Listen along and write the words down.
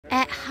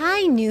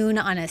high noon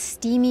on a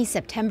steamy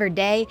September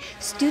day,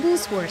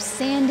 students were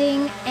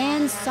sanding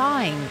and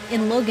sawing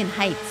in Logan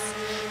Heights.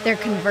 They're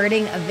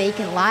converting a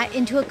vacant lot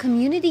into a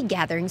community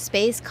gathering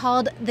space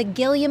called the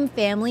Gilliam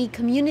Family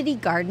Community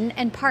Garden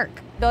and Park.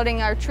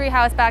 Building our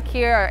treehouse back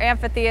here, our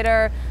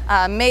amphitheater,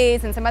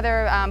 maze, and some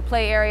other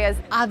play areas.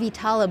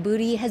 Avitala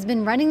Budi has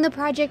been running the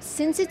project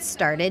since it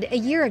started a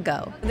year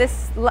ago.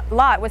 This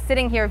lot was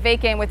sitting here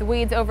vacant with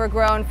weeds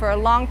overgrown for a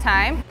long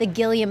time. The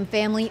Gilliam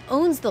family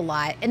owns the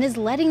lot and is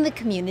letting the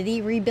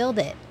community rebuild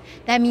it.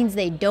 That means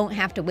they don't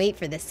have to wait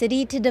for the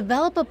city to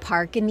develop a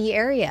park in the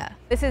area.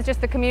 This is just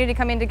the community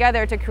coming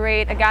together to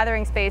create a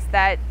gathering space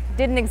that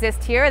didn't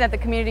exist here, that the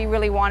community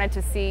really wanted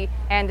to see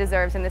and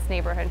deserves in this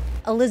neighborhood.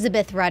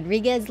 Elizabeth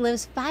Rodriguez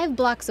lives 5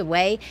 blocks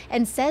away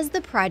and says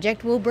the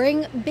project will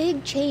bring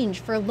big change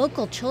for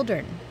local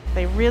children.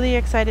 They're really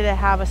excited to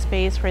have a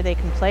space where they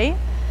can play,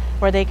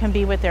 where they can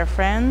be with their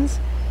friends,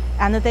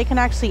 and that they can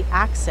actually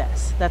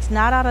access that's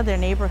not out of their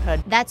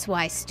neighborhood. That's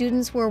why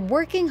students were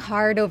working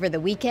hard over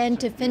the weekend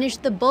to finish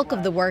the bulk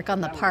of the work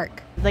on the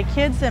park. The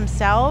kids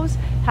themselves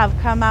have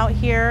come out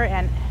here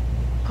and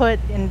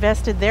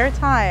invested their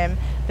time,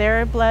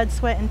 their blood,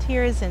 sweat, and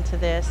tears into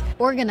this.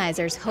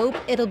 Organizers hope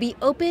it'll be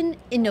open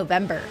in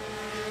November.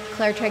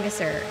 Claire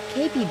Tregesser,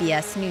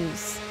 KPBS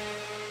News.